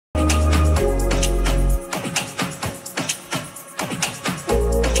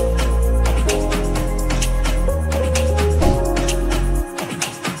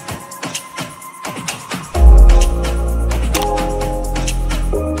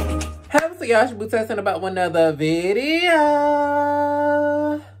so y'all should be testing about another video.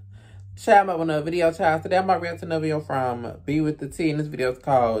 Child, about another video, child. Today I'm about to react to another video from B with the T, and this video is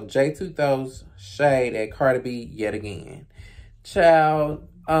called J2 Throws Shade at Cardi B yet again. Child,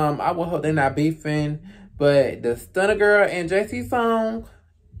 I would hope they're not beefing, but the Stunner Girl and JT song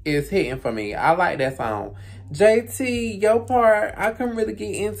is hitting for me. I like that song. JT, your part, I couldn't really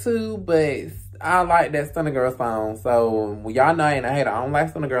get into, but I like that Stunner Girl song. So, y'all know I ain't a hater. I don't like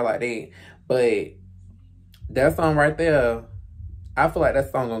Stunner Girl like that. But that song right there, I feel like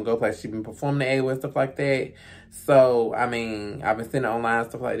that song gonna go places. She been performing the A and stuff like that. So, I mean, I've been seeing it online,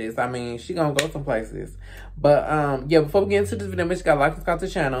 stuff like this. I mean, she gonna go some places. But, yeah, before we get into this video, make sure you gotta like and subscribe to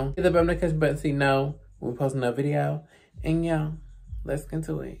the channel. Hit the bell notification button so you know when we post another video. And, yeah, let's get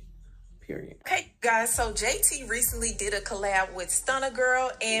into it. Period. Okay, guys, so JT recently did a collab with Stunner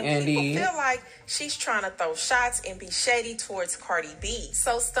Girl, and people feel like she's trying to throw shots and be shady towards Cardi B.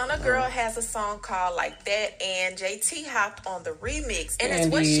 So Stunner Girl has a song called Like That, and JT hopped on the remix, and it's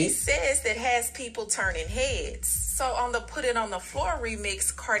what she says that has people turning heads. So on the Put It On The Floor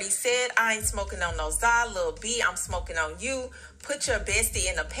remix, Cardi said, I ain't smoking on no Zah, Lil B, I'm smoking on you. Put your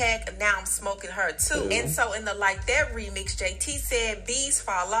bestie in a pack, now I'm smoking her too. And so in the Like That remix, JT said, B's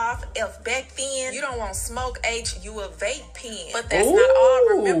fall off, F back then, you don't want smoke, H, you a vape pen. But that's not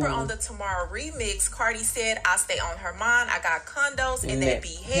all. Remember on the Tomorrow remix, Cardi said, I stay on her mind, I got condos, and they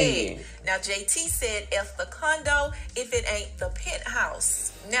be head. Now JT said, F the condo, if it ain't the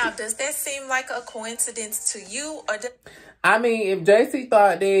penthouse. Now, does that seem like a coincidence to you? Or I mean, if JT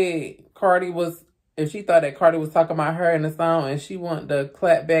thought that Cardi was... If she thought that Cardi was talking about her in the song and she wanted to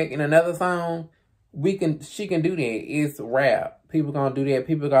clap back in another song, she can do that. It's rap. People gonna do that.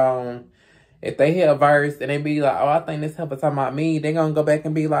 People gonna, if they hear a verse and they be like, oh, I think this help is talking about me, they gonna go back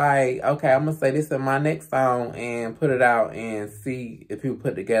and be like, okay, I'm gonna say this in my next song and put it out and see if people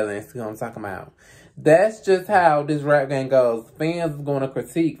put it together and see what I'm talking about. That's just how this rap game goes. Fans are gonna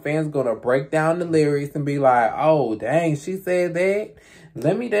critique. Fans are gonna break down the lyrics and be like, oh, dang, she said that.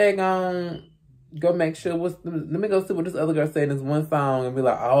 Let me daggone go make sure let me go see what this other girl said in this one song and be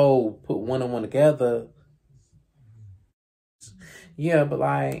like, oh, put one and one together. Yeah, but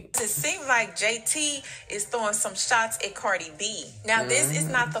like, it seems like JT is throwing some shots at Cardi B. Now, this is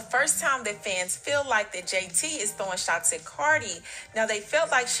not the first time that fans feel like that JT is throwing shots at Cardi. Now, they felt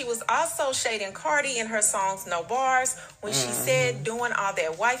like she was also shading Cardi in her songs No Bars when she said doing all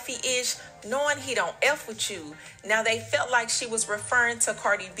that wifey-ish, knowing he don't F with you. Now, they felt like she was referring to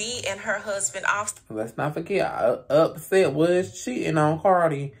Cardi B and her husband off. Let's not forget, Upset was cheating on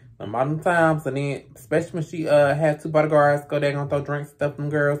Cardi a lot of times, and then especially when she had two bodyguards go there, gonna throw drinks, stuff them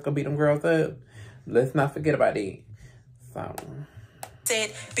girls, go beat them girls up. Let's not forget about that. So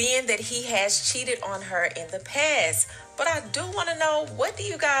said being that he has cheated on her in the past. But I do want to know, what do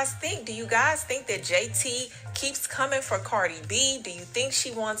you guys think? Do you guys think that JT keeps coming for Cardi B? Do you think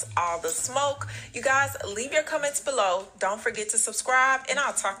she wants all the smoke? You guys, leave your comments below. Don't forget to subscribe, and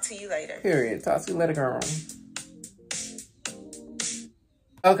I'll talk to you later. Period. Talk to you later, girl.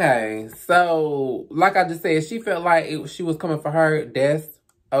 Okay, so like I just said, she felt like she was coming for her. That's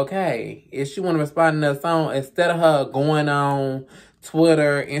okay. If she want to respond to the song, instead of her going on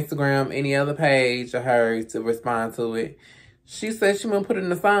Twitter, Instagram, any other page of hers to respond to it, she said she want to put it in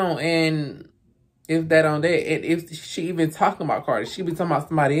the song. And if that on that, and if she even talking about Cardi, she be talking about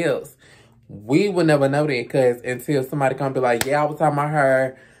somebody else. We would never know that, because until somebody come be like, yeah, I was talking about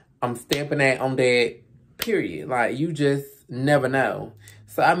her, I'm stamping that on that, period. Like, you just never know.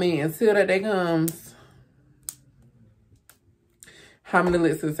 So, I mean, until that day comes, how many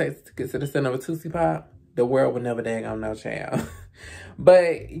licks it takes to get to the center of a Tootsie Pop? The world would never dang on no child.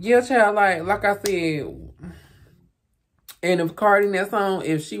 But, yeah, child, like I said, and if Cardi in that song,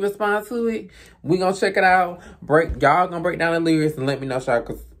 if she responds to it, we gonna check it out. Y'all gonna break down the lyrics and let me know, child,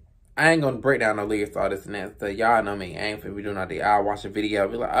 because I ain't gonna break down no lyrics, all this and that stuff. Y'all know me. I ain't finna be doing all that. I'll watch a video,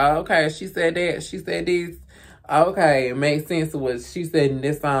 be like, oh, okay, she said that, she said this. Okay, it makes sense to what she said in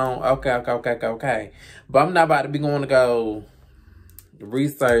this song. Okay. But I'm not about to be going to go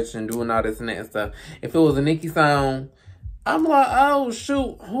research and doing all this and that and stuff. If it was a Nicki song, I'm like, oh,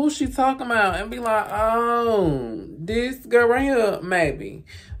 shoot, who's she talking about? And be like, oh, this girl right here, maybe.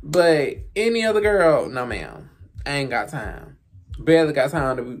 But any other girl, no, ma'am. I ain't got time. Barely got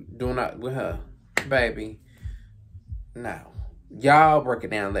time to be doing that with her. Baby, no. Y'all break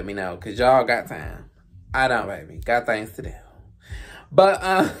it down and let me know, because y'all got time. I don't, baby. Got things to do. But,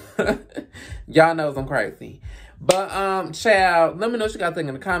 y'all knows I'm crazy. But, child, let me know what you guys think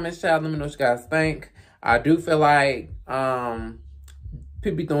in the comments, child. Let me know what you guys think. I do feel like,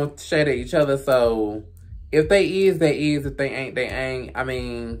 people be throwing shade at each other. So, if they is, they is. If they ain't, they ain't. I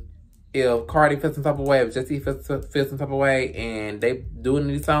mean, if Cardi feels some type of way, if Jesse feels some type of way, and they doing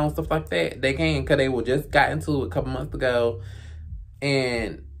these songs, stuff like that, they can, because they were just got into it a couple months ago.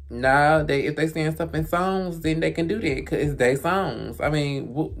 And now, if they saying stuff in songs, then they can do that, because it's their songs. I mean,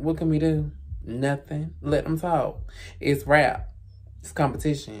 what can we do? Nothing. Let them talk. It's rap. It's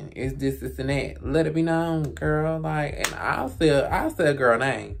competition. It's this, and that. Let it be known, girl. Like, and I'll say a girl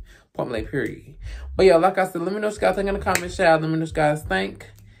name. Point blank, period. But yeah, like I said, let me know what you guys think in the comments, child. Let me know what you guys think.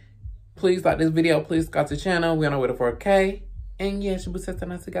 Please like this video. Please subscribe to the channel. We're on our way to 4K. And yeah, she'll be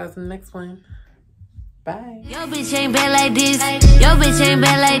setting us you guys in the next one. Bye. Yo bitch ain't bad like this. Yo bitch ain't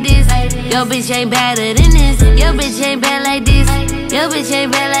bad like this. Yo bitch ain't better than this. Yo bitch ain't bad like this. Yo bitch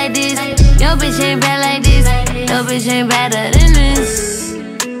ain't bad like this. Yo bitch ain't bad like this. Yo bitch ain't better than this.